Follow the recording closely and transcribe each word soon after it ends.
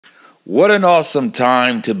What an awesome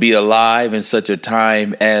time to be alive in such a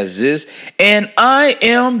time as this. And I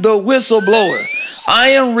am the whistleblower. I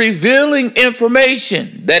am revealing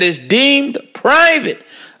information that is deemed private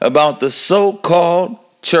about the so-called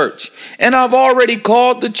church. And I've already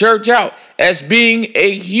called the church out as being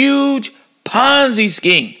a huge Ponzi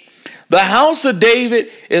scheme. The house of David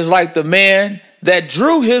is like the man that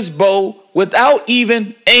drew his bow without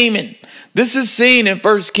even aiming. This is seen in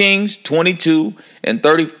 1 Kings 22 and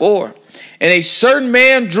 34. And a certain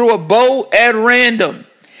man drew a bow at random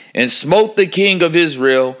and smote the king of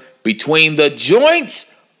Israel between the joints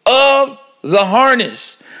of the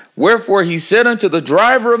harness. Wherefore he said unto the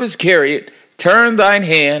driver of his chariot, turn thine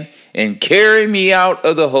hand and carry me out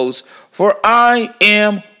of the host, for I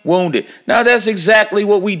am wounded. Now that's exactly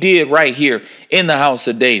what we did right here in the house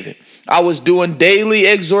of David. I was doing daily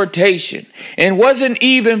exhortation and wasn't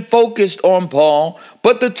even focused on Paul,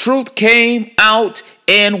 but the truth came out,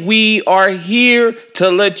 and we are here to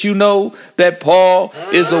let you know that Paul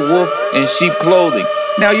is a wolf in sheep clothing.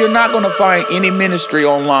 Now, you're not going to find any ministry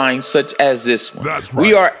online such as this one. That's right.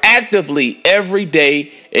 We are actively every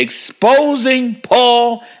day exposing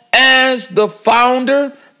Paul as the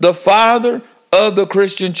founder, the father of the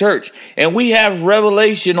Christian church. And we have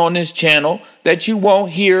revelation on this channel that you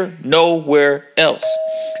won't hear nowhere else.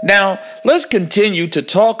 Now, let's continue to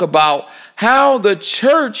talk about how the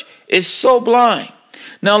church is so blind.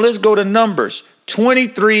 Now, let's go to Numbers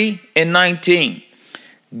 23 and 19.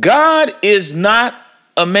 God is not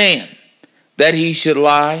a man that he should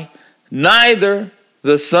lie, neither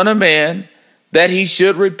the Son of Man that he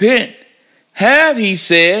should repent. Have he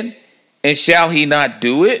said, and shall he not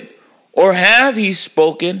do it? Or have he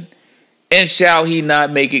spoken, and shall he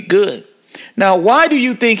not make it good? Now, why do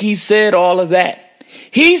you think he said all of that?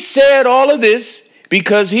 He said all of this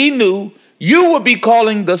because he knew you would be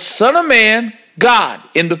calling the Son of Man God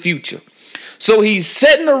in the future. So he's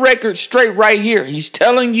setting the record straight right here. He's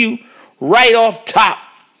telling you right off top,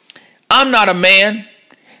 I'm not a man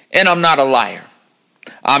and I'm not a liar.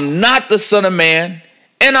 I'm not the Son of Man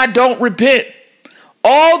and I don't repent.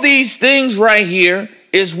 All these things right here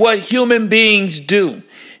is what human beings do.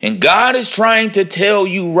 And God is trying to tell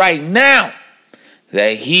you right now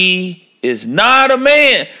that he is not a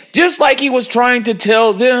man, just like he was trying to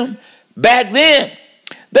tell them back then.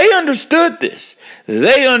 They understood this.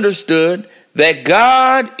 They understood that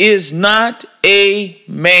God is not a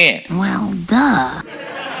man. Well, duh.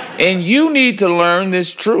 And you need to learn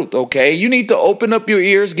this truth, okay? You need to open up your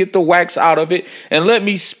ears, get the wax out of it, and let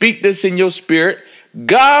me speak this in your spirit.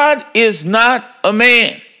 God is not a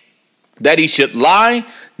man that he should lie,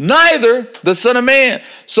 neither the Son of Man.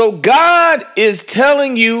 So God is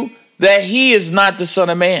telling you that he is not the Son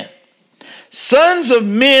of Man. Sons of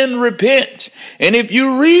men repent. And if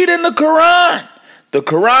you read in the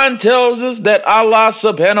Quran tells us that Allah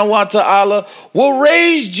subhanahu wa ta'ala will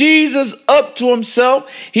raise Jesus up to himself.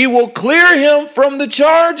 He will clear him from the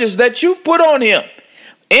charges that you've put on him.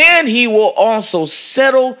 And he will also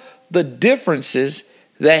settle the differences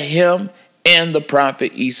that him and the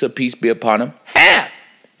prophet Isa, peace be upon him, have.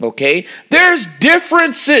 Okay? There's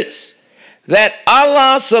differences that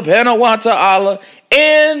Allah subhanahu wa ta'ala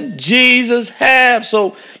and Jesus have.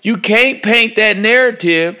 So you can't paint that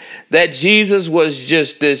narrative that Jesus was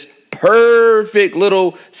just this perfect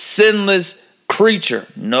little sinless creature.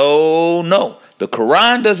 No, no. The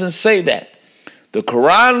Quran doesn't say that. The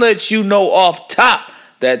Quran lets you know off top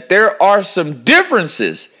that there are some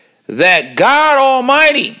differences that God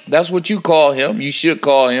Almighty, that's what you call him, you should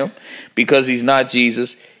call him, because he's not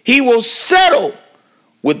Jesus, he will settle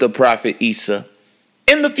with the prophet Isa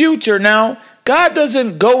in the future. Now, God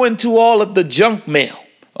doesn't go into all of the junk mail,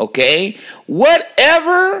 okay?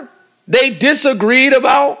 Whatever they disagreed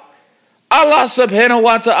about, Allah subhanahu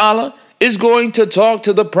wa ta'ala is going to talk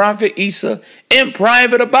to the prophet Isa in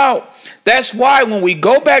private about. That's why when we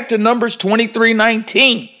go back to Numbers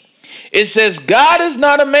 23:19, it says God is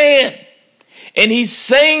not a man. And he's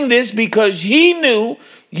saying this because he knew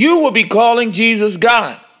you would be calling Jesus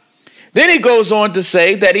God. Then he goes on to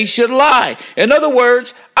say that he should lie. In other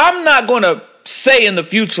words, I'm not going to say in the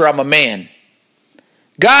future I'm a man.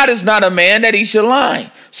 God is not a man that he should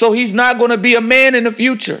lie. So he's not going to be a man in the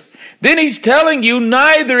future. Then he's telling you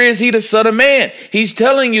neither is he the Son of Man. He's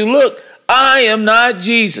telling you, look, I am not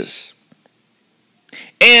Jesus.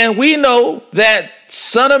 And we know that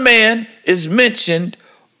Son of Man is mentioned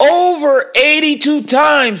over 82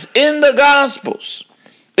 times in the Gospels.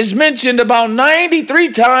 It's mentioned about 93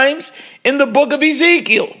 times in the book of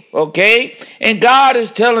Ezekiel, okay? And God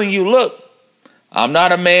is telling you, look, I'm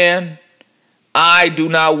not a man. I do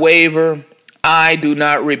not waver. I do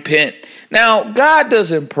not repent. Now, God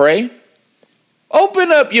doesn't pray.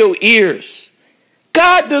 Open up your ears.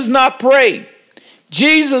 God does not pray.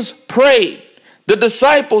 Jesus prayed. The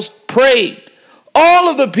disciples prayed. All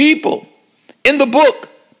of the people in the book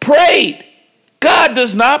prayed. God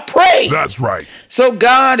does not pray. That's right. So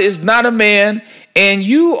God is not a man, and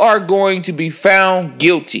you are going to be found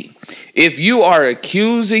guilty if you are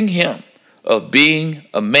accusing him of being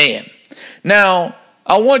a man. Now,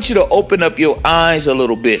 I want you to open up your eyes a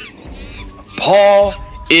little bit. Paul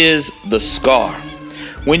is the scar.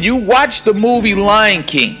 When you watch the movie Lion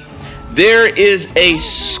King, there is a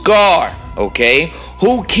scar, okay,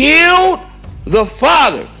 who killed the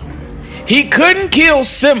father. He couldn't kill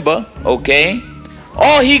Simba, okay?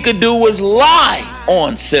 All he could do was lie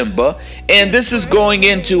on Simba. And this is going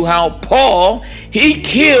into how Paul, he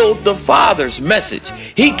killed the Father's message.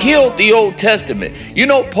 He killed the Old Testament. You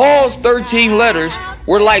know, Paul's 13 letters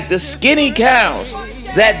were like the skinny cows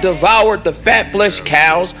that devoured the fat flesh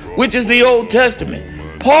cows, which is the Old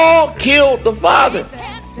Testament. Paul killed the Father,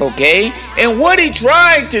 okay? And what he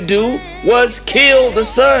tried to do was kill the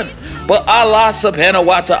Son. But Allah subhanahu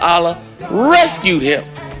wa ta'ala rescued him.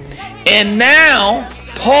 And now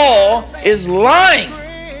Paul is lying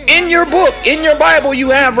in your book, in your Bible you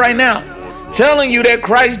have right now, telling you that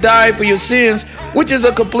Christ died for your sins, which is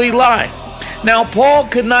a complete lie. Now, Paul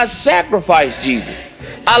could not sacrifice Jesus.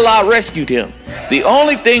 Allah rescued him. The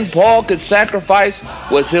only thing Paul could sacrifice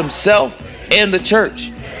was himself and the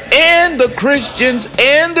church. And the Christians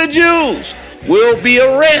and the Jews will be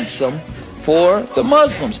a ransom for the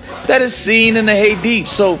Muslims. That is seen in the Hadith.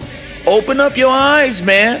 So open up your eyes,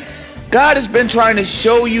 man. God has been trying to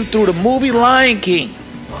show you through the movie Lion King.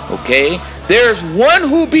 Okay? There's one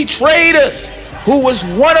who betrayed us, who was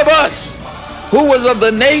one of us, who was of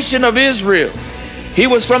the nation of Israel. He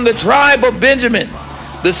was from the tribe of Benjamin.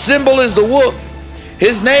 The symbol is the wolf.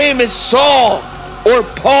 His name is Saul or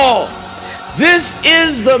Paul. This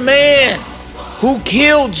is the man who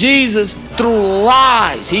killed Jesus through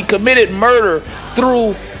lies. He committed murder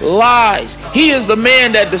through lies. He is the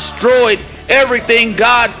man that destroyed everything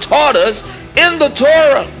God taught us in the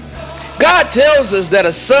Torah. God tells us that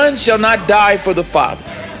a son shall not die for the father.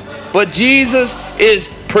 But Jesus is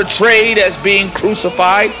portrayed as being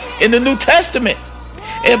crucified in the New Testament.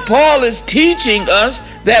 And Paul is teaching us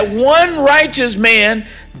that one righteous man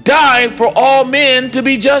died for all men to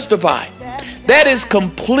be justified. That is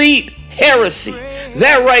complete heresy.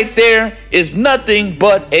 That right there is nothing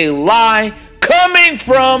but a lie coming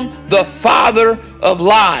from the father of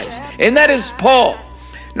lies. And that is Paul.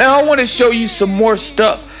 Now I want to show you some more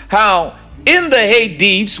stuff. How in the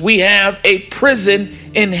Hadiths we have a prison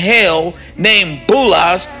in hell named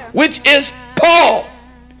Bulas, which is Paul,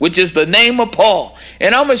 which is the name of Paul.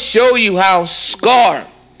 And I'm going to show you how scar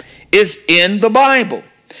is in the Bible.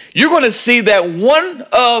 You're going to see that one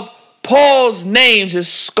of Paul's names is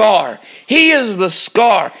Scar. He is the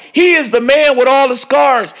scar. He is the man with all the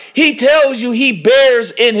scars. He tells you he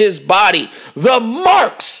bears in his body the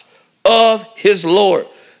marks of his Lord,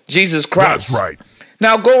 Jesus Christ. That's right.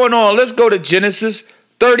 Now going on, let's go to Genesis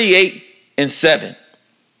 38:7.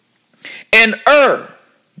 And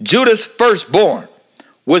Judah's firstborn,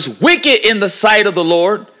 was wicked in the sight of the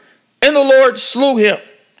Lord, and the Lord slew him.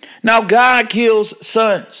 Now God kills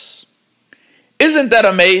sons. Isn't that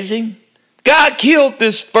amazing? God killed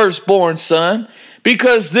this firstborn son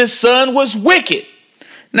because this son was wicked.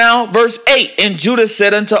 Now verse 8, and Judah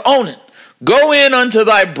said unto Onan, go in unto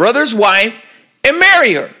thy brother's wife and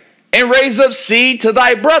marry her, and raise up seed to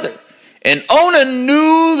thy brother. And Onan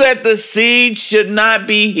knew that the seed should not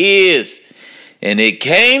be his. And it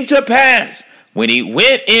came to pass, when he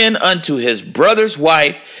went in unto his brother's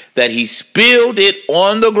wife, that he spilled it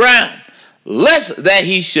on the ground, lest that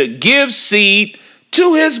he should give seed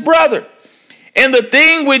to his brother. And the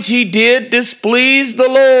thing which he did displeased the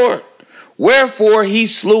Lord, wherefore he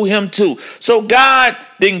slew him too. So God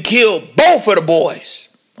didn't kill both of the boys.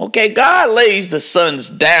 Okay, God lays the sons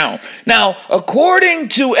down. Now, according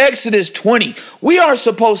to Exodus 20, we are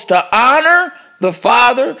supposed to honor the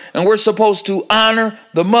father and we're supposed to honor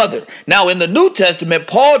the mother. Now, in the New Testament,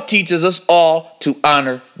 Paul teaches us all to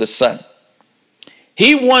honor the son.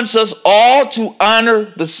 He wants us all to honor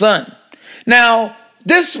the son. Now,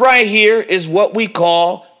 this right here is what we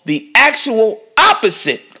call the actual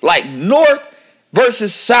opposite, like north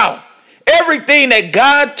versus south. Everything that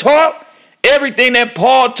God taught, everything that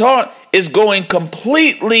Paul taught is going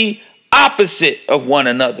completely opposite of one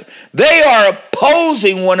another. They are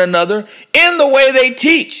opposing one another in the way they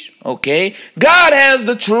teach, okay? God has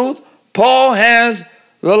the truth. Paul has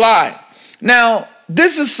the lie. Now,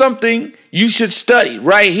 this is something you should study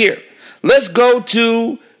right here. Let's go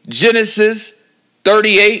to Genesis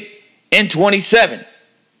 38 and 27.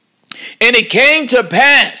 And it came to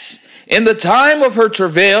pass in the time of her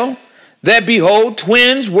travail that, behold,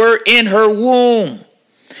 twins were in her womb.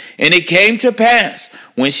 And it came to pass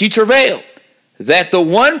when she travailed that the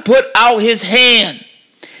one put out his hand,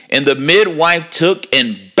 and the midwife took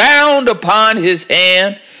and bound upon his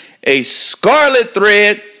hand a scarlet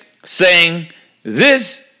thread, saying,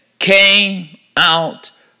 this came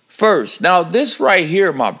out first. Now this right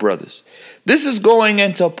here, my brothers, this is going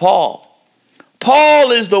into Paul.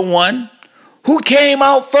 Paul is the one who came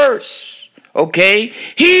out first, okay?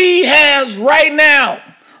 He has right now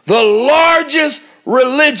the largest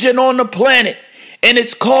religion on the planet, and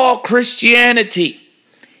it's called Christianity.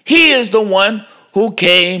 He is the one who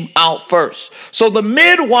came out first. So the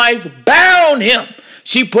midwife bound him.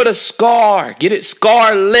 She put a scarlet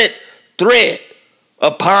thread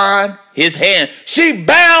upon his hand. She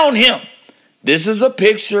bound him. This is a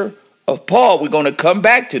picture of Paul. We're going to come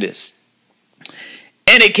back to this.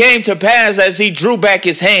 And it came to pass, as he drew back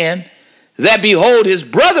his hand, that behold, his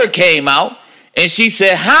brother came out, and she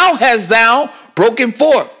said, how hast thou broken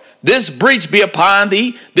forth? This breach be upon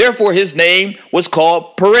thee. Therefore his name was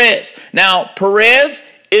called Perez. Now Perez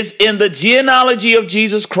is in the genealogy of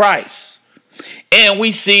Jesus Christ. And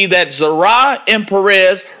we see that Zerah and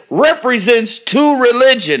Perez represents two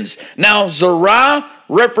religions. Now Zerah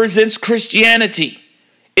represents Christianity.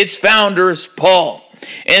 Its founder is Paul.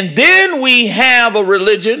 And then we have a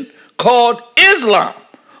religion called Islam,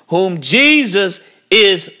 whom Jesus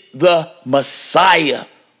is the Messiah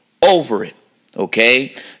over it.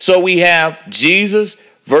 Okay, so we have Jesus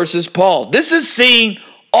versus Paul. This is seen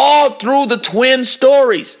all through the twin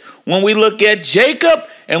stories. When we look at Jacob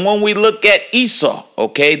and when we look at Esau,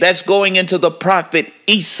 okay, that's going into the prophet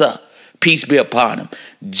Esau, peace be upon him.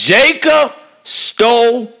 Jacob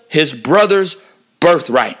stole his brother's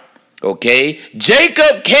birthright, okay?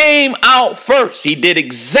 Jacob came out first. He did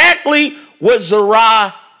exactly what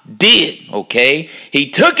Zerah did, okay? He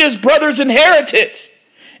took his brother's inheritance.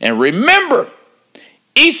 And remember,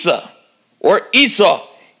 Esau,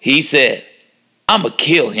 he said, I'm going to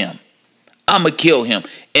kill him. I'm going to kill him.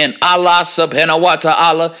 And Allah subhanahu wa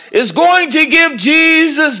ta'ala is going to give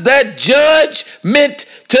Jesus that judgment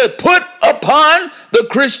to put upon the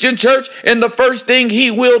Christian church. And the first thing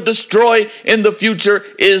he will destroy in the future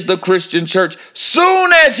is the Christian church.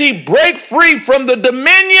 Soon as he break free from the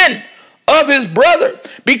dominion of his brother.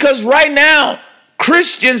 Because right now,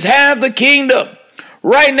 Christians have the kingdom.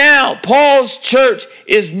 Right now, Paul's church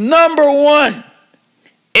is number one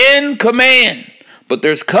in command. But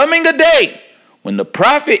there's coming a day when the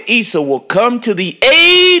prophet Isa will come to the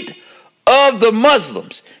aid of the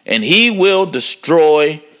Muslims, and he will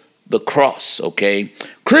destroy the cross, okay?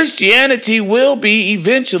 Christianity will be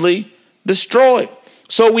eventually destroyed.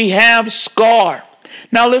 So we have Scar.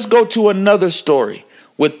 Now let's go to another story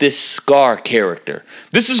with this Scar character.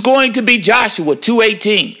 This is going to be Joshua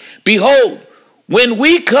 2:18. Behold, when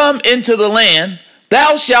we come into the land,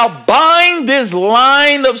 thou shalt bind this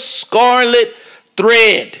line of scarlet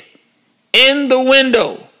thread in the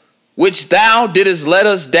window, which thou didst let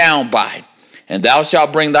us down by. And thou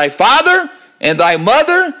shalt bring thy father and thy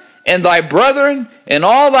mother and thy brethren and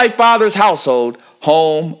all thy father's household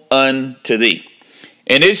home unto thee.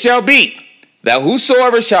 And it shall be that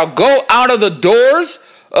whosoever shall go out of the doors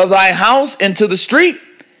of thy house into the street,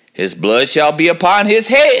 his blood shall be upon his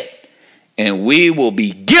head, and we will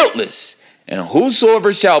be guiltless. And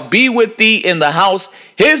whosoever shall be with thee in the house,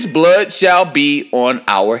 his blood shall be on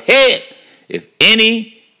our head, if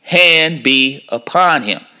any hand be upon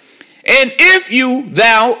him. And if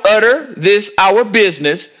thou utter this our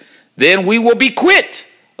business, then we will be quit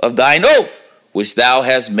of thine oath, which thou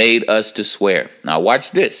hast made us to swear. Now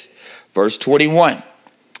watch this. Verse 21.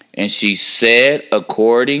 And she said,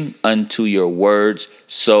 according unto your words,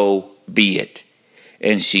 so be it.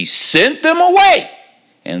 And she sent them away,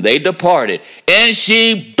 and they departed. And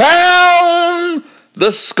she bound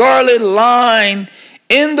the scarlet line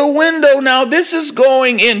in the window. Now this is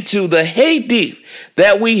going into the Hadith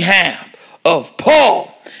that we have of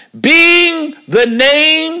Paul being the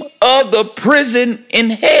name of the prison in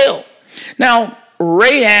hell. Now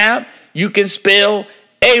Rahab, you can spell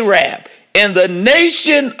Arab. And the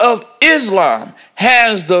Nation of Islam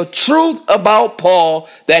has the truth about Paul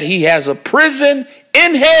that he has a prison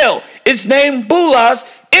in hell. It's named Bulas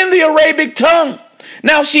in the Arabic tongue.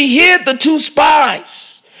 Now she hid the two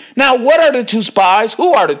spies. Now what are the two spies?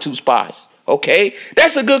 Who are the two spies? Okay,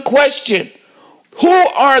 that's a good question. Who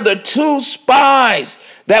are the two spies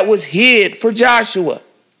that was hid for Joshua?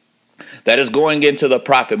 That is going into the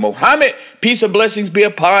prophet Muhammad, peace and blessings be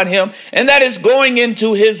upon him. And that is going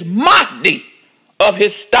into his Mahdi of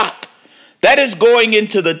his stock. That is going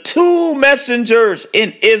into the two messengers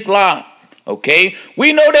in Islam. Okay,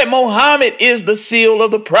 we know that Muhammad is the seal of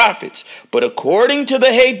the prophets, but according to the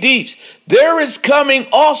hadiths, there is coming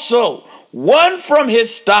also one from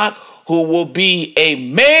his stock who will be a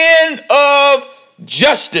man of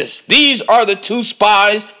justice. These are the two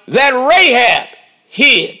spies that Rahab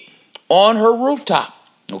hid on her rooftop.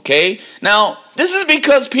 Okay, now this is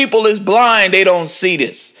because people is blind. They don't see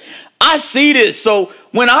this. I see this. So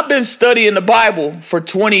when I've been studying the Bible for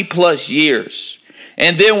 20 plus years,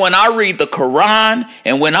 and then when I read the Quran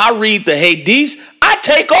and when I read the hadiths, I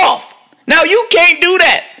take off. Now you can't do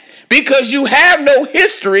that because you have no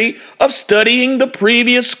history of studying the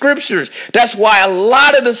previous scriptures. That's why a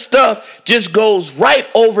lot of the stuff just goes right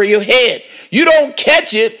over your head. You don't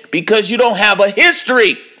catch it because you don't have a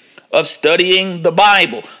history of studying the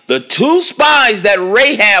Bible. The two spies that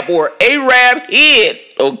Rahab or Arab hid,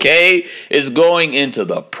 okay, is going into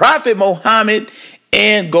the prophet Muhammad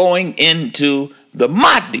and going into the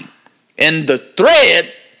Mahdi. And the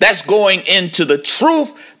thread that's going into the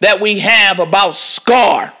truth that we have about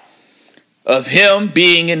Scar, of him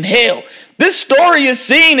being in hell. This story is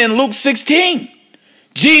seen in Luke 16.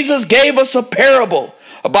 Jesus gave us a parable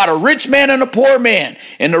about a rich man and a poor man.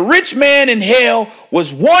 And the rich man in hell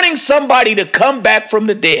was wanting somebody to come back from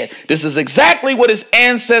the dead. This is exactly what his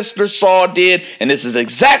ancestor Saul did. And this is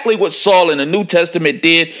exactly what Saul in the New Testament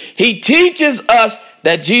did. He teaches us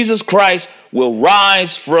that Jesus Christ will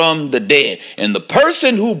rise from the dead. And the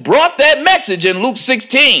person who brought that message in Luke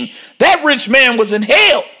 16, that rich man was in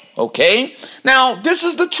hell. Okay? Now, this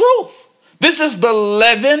is the truth. This is the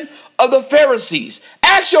leaven of the Pharisees.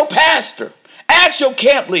 Ask your pastor. Ask your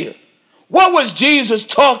camp leader, what was Jesus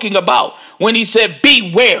talking about when he said,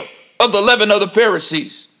 beware of the leaven of the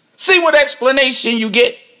Pharisees? See what explanation you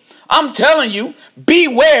get. I'm telling you,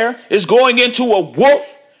 beware is going into a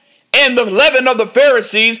wolf, and the leaven of the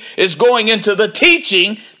Pharisees is going into the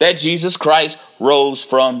teaching that Jesus Christ rose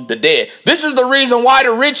from the dead. This is the reason why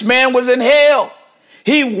the rich man was in hell.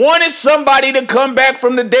 He wanted somebody to come back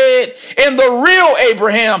from the dead. And the real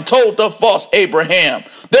Abraham told the false Abraham,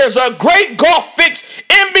 there's a great gulf fixed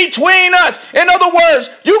in between us. In other words,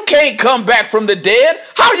 you can't come back from the dead.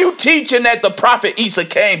 How you teaching that the prophet Isa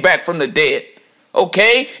came back from the dead?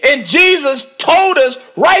 Okay? And Jesus told us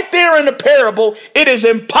right there in the parable, it is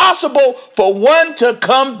impossible for one to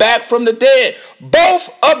come back from the dead. Both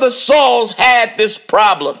of the Sauls had this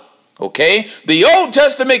problem. Okay? The Old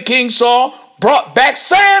Testament King Saul brought back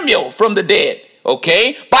Samuel from the dead,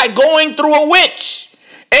 okay, by going through a witch.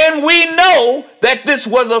 And we know that this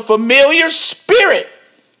was a familiar spirit,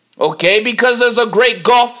 okay, because there's a great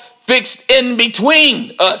gulf fixed in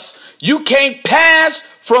between us. You can't pass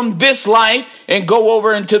from this life and go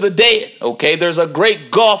over into the dead, okay? There's a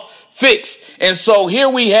great gulf fixed. And so here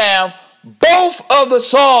we have both of the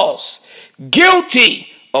Sauls guilty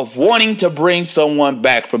of wanting to bring someone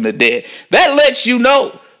back from the dead. That lets you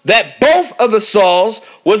know that both of the Sauls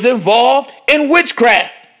was involved in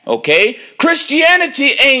witchcraft, okay?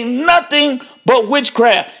 Christianity ain't nothing but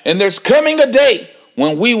witchcraft. And there's coming a day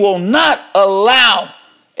when we will not allow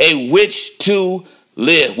a witch to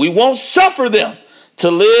live. We won't suffer them to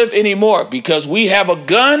live anymore because we have a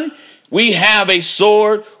gun, we have a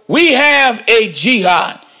sword, we have a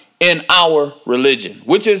jihad in our religion,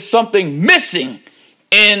 which is something missing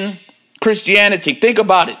in Christianity. Think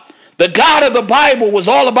about it. The God of the Bible was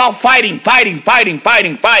all about fighting.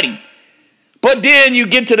 But then you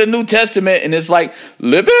get to the New Testament and it's like,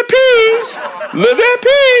 live at peace, live at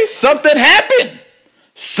peace. Something happened.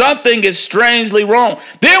 Something is strangely wrong.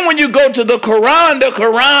 Then when you go to the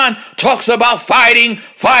Quran talks about fighting.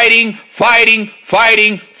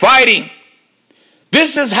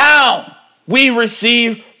 This is how we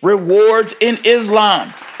receive rewards in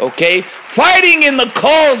Islam, okay? Fighting in the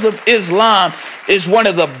cause of Islam is one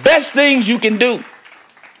of the best things you can do.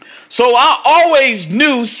 So I always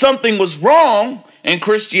knew something was wrong in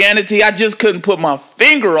Christianity. I just couldn't put my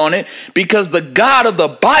finger on it because the God of the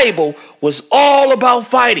Bible was all about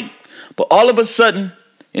fighting. But all of a sudden,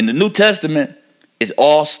 in the New Testament, it's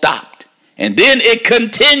all stopped. And then it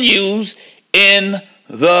continues in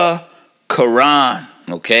the Quran,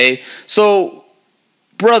 okay? So,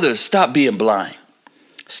 brothers, stop being blind.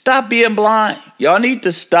 Stop being blind. Y'all need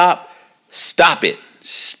to stop it.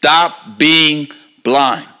 Stop being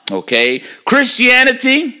blind, okay?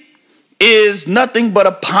 Christianity is nothing but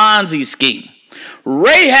a Ponzi scheme.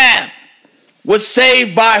 Rahab was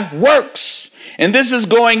saved by works. And this is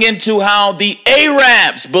going into how the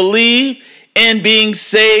Arabs believe in being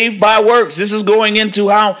saved by works. This is going into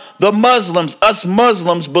how the Muslims, us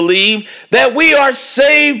Muslims, believe that we are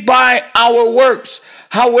saved by our works.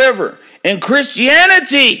 However, in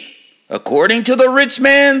Christianity, according to the rich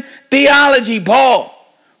man theology, Paul,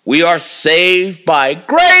 we are saved by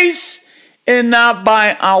grace and not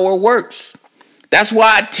by our works. That's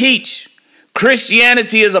why I teach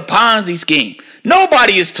Christianity is a Ponzi scheme.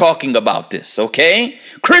 Nobody is talking about this, okay?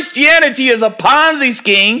 Christianity is a Ponzi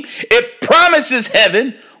scheme. It promises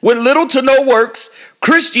heaven with little to no works.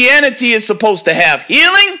 Christianity is supposed to have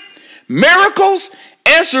healing, miracles,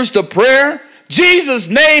 answers to prayer. Jesus'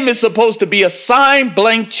 name is supposed to be a signed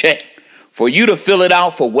blank check for you to fill it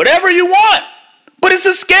out for whatever you want. But it's a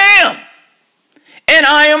scam. And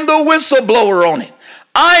I am the whistleblower on it.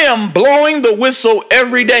 I am blowing the whistle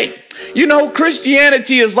every day. You know,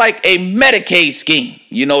 Christianity is like a Medicaid scheme,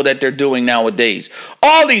 you know, that they're doing nowadays.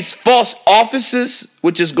 All these false offices,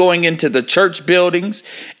 which is going into the church buildings,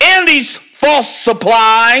 and these false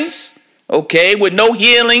supplies, okay, with no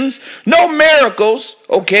healings, no miracles,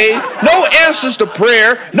 okay, no answers to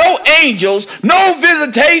prayer, no angels, no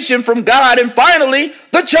visitation from God, and finally,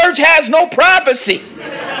 the church has no prophecy.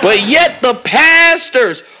 But yet the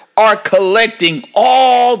pastors are collecting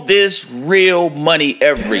all this real money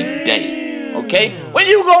every day, okay? When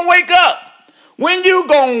you gonna wake up? When you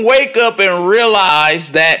gonna wake up and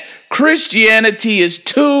realize that Christianity is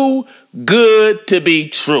too good to be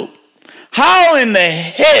true? How in the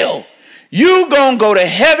hell you gonna go to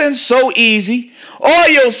heaven so easy? All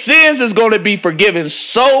your sins is gonna be forgiven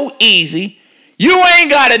so easy. You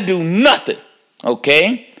ain't gotta do nothing,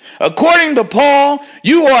 okay? According to Paul,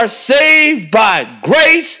 you are saved by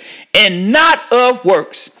grace and not of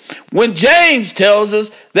works. When James tells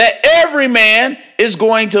us that every man is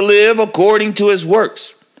going to live according to his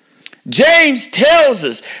works. James tells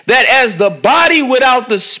us that as the body without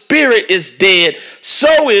the spirit is dead,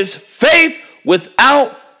 so is faith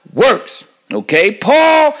without works. Okay,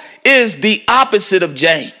 Paul is the opposite of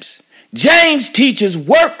James. James teaches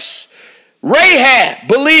works. Rahab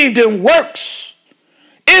believed in works.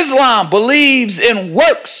 Islam believes in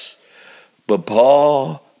works, but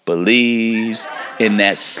Paul believes in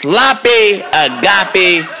that sloppy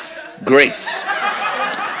agape grace.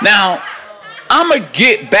 Now, I'm going to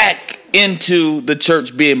get back into the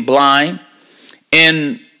church being blind,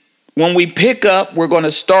 and when we pick up, we're going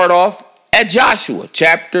to start off at Joshua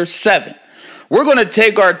chapter 7. We're going to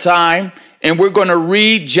take our time, and we're going to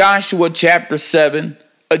read Joshua chapter 7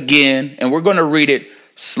 again, and we're going to read it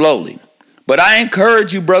slowly. But I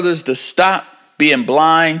encourage you, brothers, to stop being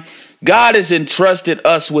blind. God has entrusted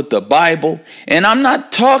us with the Bible, and I'm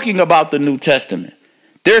not talking about the New Testament.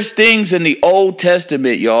 There's things in the Old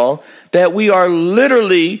Testament, y'all, that we are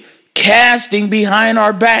literally casting behind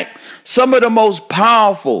our back. Some of the most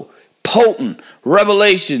powerful, potent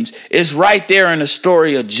revelations is right there in the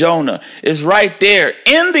story of Jonah. It's right there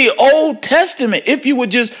in the Old Testament. If you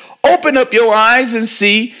would just open up your eyes and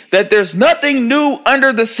see that there's nothing new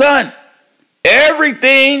under the sun.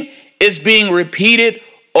 Everything is being repeated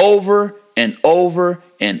over and over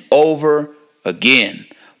and over again.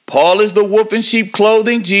 Paul is the wolf in sheep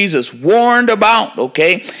clothing Jesus warned about,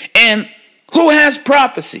 okay? And who has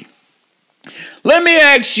prophecy? Let me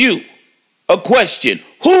ask you a question.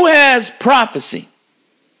 Who has prophecy?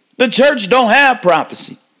 The church don't have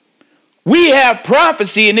prophecy. We have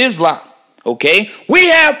prophecy in Islam, okay? We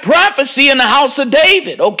have prophecy in the house of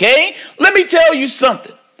David, okay? Let me tell you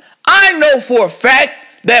something. I know for a fact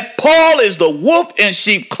that Paul is the wolf in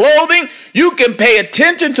sheep clothing. You can pay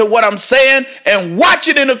attention to what I'm saying and watch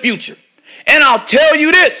it in the future. And I'll tell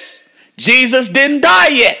you this, Jesus didn't die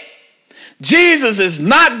yet. Jesus is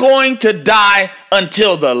not going to die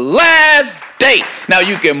until the last day. Now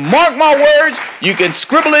you can mark my words, you can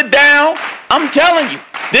scribble it down. I'm telling you,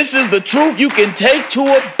 this is the truth you can take to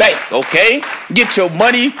a bank, okay? Get your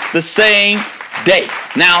money the same day.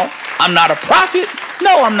 Now, I'm not a prophet.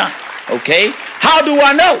 No, I'm not. Okay? How do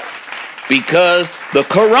I know? Because the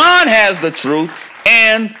Quran has the truth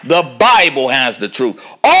and the Bible has the truth.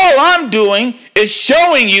 All I'm doing is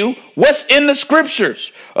showing you what's in the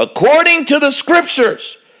scriptures. According to the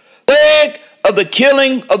scriptures, the plague of the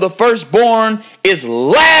killing of the firstborn is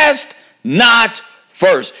last, not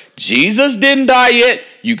first. Jesus didn't die yet.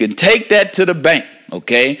 You can take that to the bank.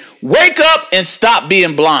 Okay? Wake up and stop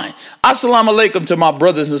being blind. Assalamu alaikum to my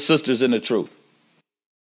brothers and sisters in the truth.